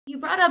You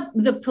brought up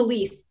the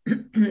police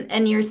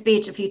in your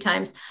speech a few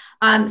times.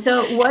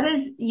 So what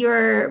is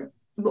your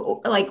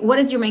what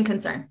is your main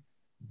concern?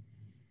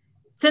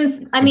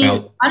 Since I mean,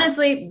 About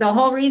honestly, the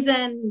whole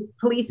reason yeah.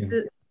 police,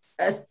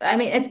 I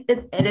mean,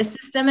 it is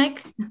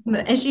systemic.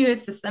 The issue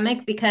is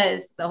systemic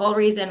because the whole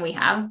reason we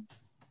have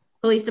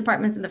police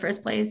departments in the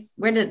first place,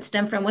 where did it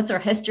stem from? What's our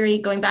history?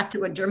 Going back to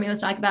what Jeremy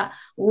was talking about,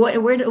 what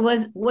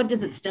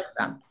does it stem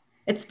from?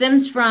 It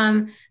stems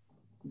from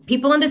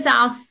people in the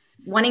South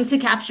wanting to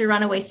capture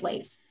runaway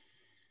slaves.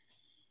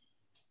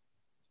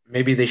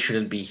 Maybe they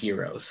shouldn't be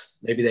heroes.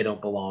 Maybe they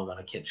don't belong on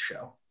a kids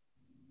show.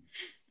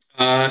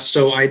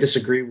 So I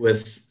disagree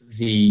with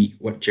the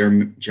what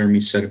Jeremy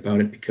said about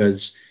it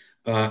because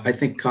I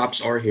think cops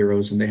are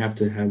heroes and they have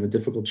to have a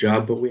difficult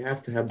job, but we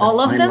have to have that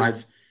All of fine them?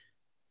 life.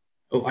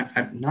 Oh,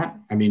 I'm not.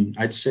 I mean,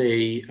 I'd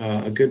say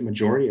a good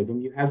majority of them.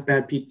 You have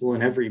bad people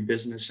in every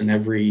business and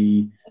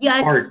every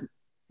Yet, part.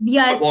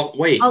 yet Well, a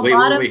wait, wait,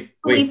 lot wait, of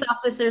wait, police wait.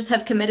 officers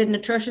have committed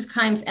atrocious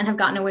crimes and have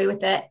gotten away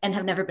with it and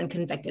have never been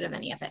convicted of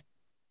any of it.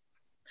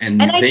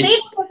 And And I say they,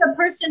 this as a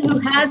person who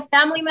has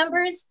family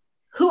members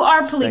who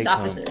are police Stay calm.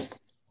 officers.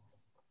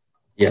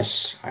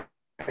 yes,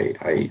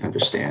 I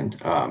understand.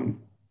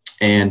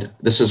 And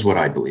this is what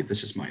I believe.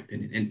 This is my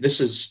opinion, and this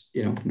is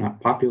not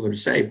popular to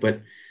say,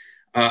 but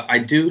I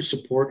do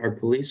support our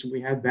police, and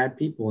we have bad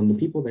people, and the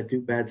people that do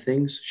bad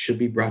things should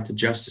be brought to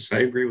justice. I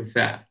agree with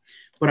that,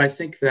 but I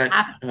think that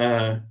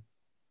Haven't.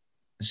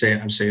 say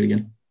it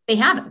again. They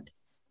haven't.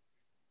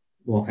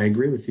 Well, I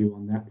agree with you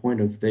on that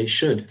point of they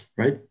should,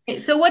 right? Okay,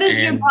 so what is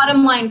your And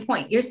bottom line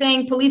point? You're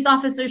saying police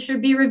officers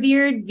should be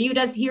revered, viewed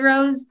as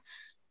heroes.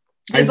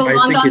 They I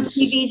belong think on it's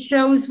TV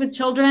shows with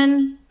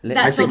children Let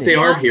that me I think they children finish.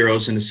 are watch.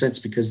 heroes in a sense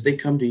because they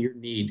come to your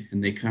need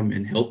and they come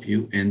and help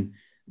you, and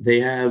they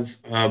have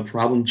a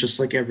problem just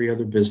like every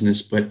other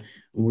business, but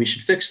we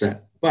should fix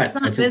that. It's But I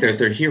not think they're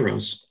business.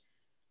 heroes.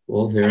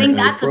 Well, I they're think a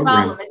that's the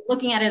problem, program. is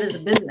looking at it as a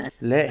business.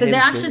 Let Because they're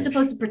him actually finish.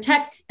 supposed to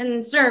protect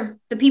and serve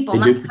the people, They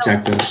not do kill them.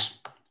 protect us.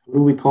 Who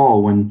do we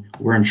call when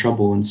we're in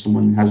trouble and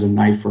someone has a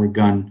knife or a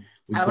gun?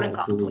 We I call wouldn't the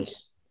call the police.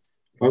 police.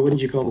 Why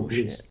wouldn't you call the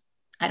police? Bullshit.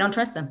 I don't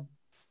trust them.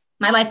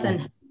 My life's Why?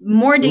 in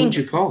more Who would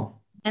danger you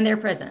call? in their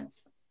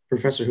presence.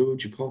 Professor, who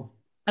would you call?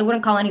 I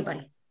wouldn't call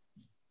anybody.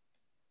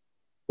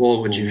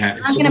 Well, would you have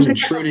if Bullshit. I'm going someone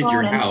to pick up the intruded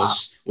your phone and call.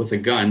 house with a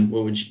gun,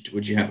 what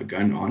would you have a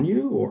gun on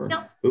you or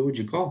No, who would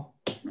you call?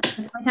 it's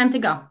my time to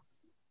go.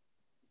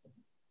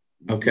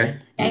 Okay, Okay,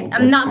 well, I'm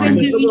that's not going If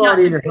to fine. someone reach out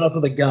already to in your house police.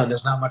 with a gun,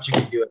 there's not much you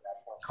can do at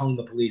that point. Calling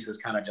the police is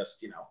kind of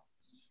just,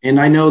 And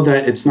I know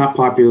that it's not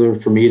popular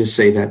for me to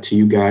say that to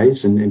you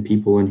guys and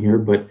people in here,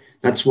 but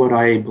that's what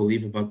I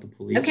believe about the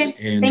police. Okay,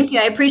 And thank you.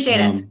 I appreciate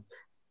it.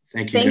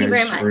 thank you Thank you very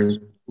guys much. for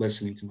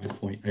listening to my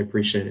point. I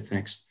appreciate it.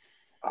 Thanks.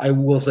 I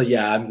will say,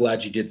 yeah, I'm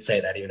glad you did say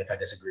that, even if I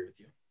disagree with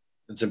you.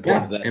 It's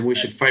important Yeah, that and we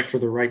should fight for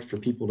the right for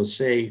people to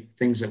say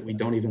things that we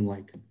don't even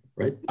like,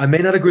 right? I may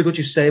not agree with what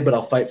you say, but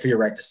I'll fight for your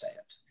right to say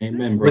it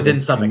Amen, within brother.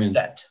 some Amen.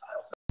 extent.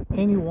 I'll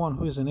say. Anyone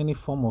who is in any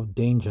form of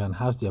danger and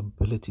has the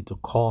ability to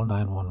call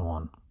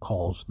 911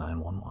 calls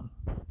 911.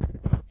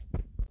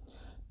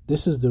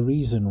 This is the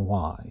reason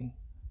why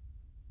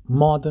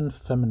modern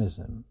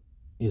feminism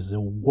is the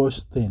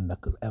worst thing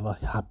that could ever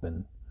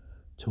happen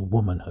to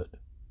womanhood.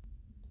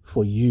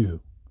 For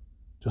you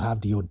to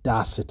have the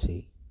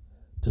audacity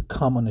to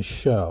come on a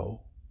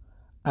show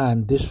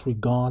and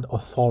disregard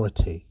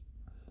authority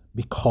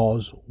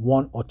because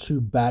one or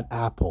two bad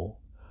apple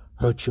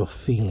hurt your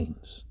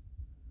feelings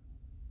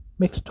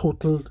makes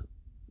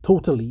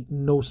totally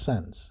no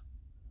sense.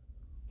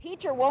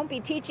 Teacher won't be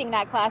teaching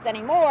that class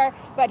anymore,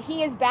 but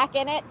he is back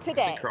in it I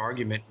today. think her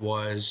argument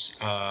was,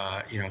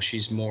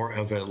 she's more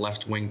of a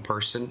left-wing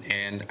person,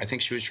 and I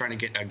think she was trying to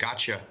get a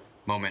gotcha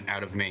moment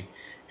out of me.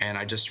 And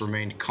I just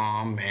remained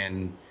calm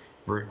and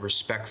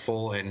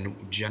respectful and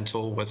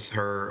gentle with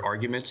her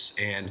arguments.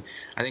 And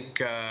I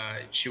think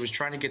she was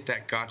trying to get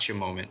that gotcha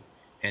moment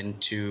and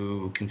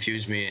to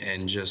confuse me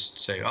and just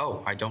say,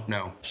 oh, I don't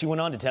know. She went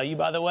on to tell you,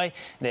 by the way,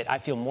 that I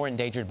feel more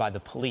endangered by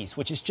the police,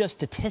 which is just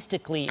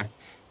statistically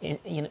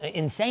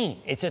insane.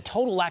 It's a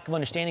total lack of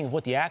understanding of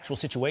what the actual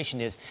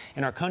situation is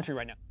in our country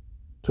right now.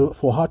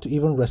 For her to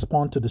even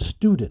respond to the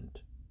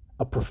student,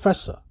 a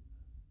professor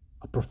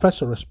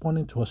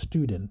responding to a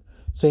student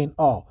saying,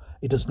 oh,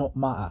 it does not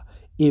matter,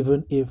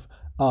 even if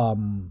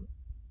I'm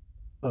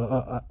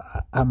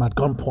at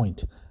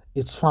gunpoint,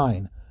 it's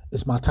fine,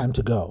 it's my time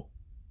to go.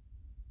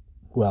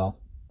 Well,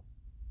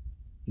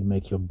 you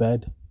make your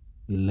bed,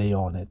 you lay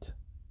on it,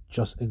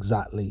 just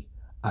exactly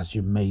as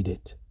you made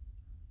it.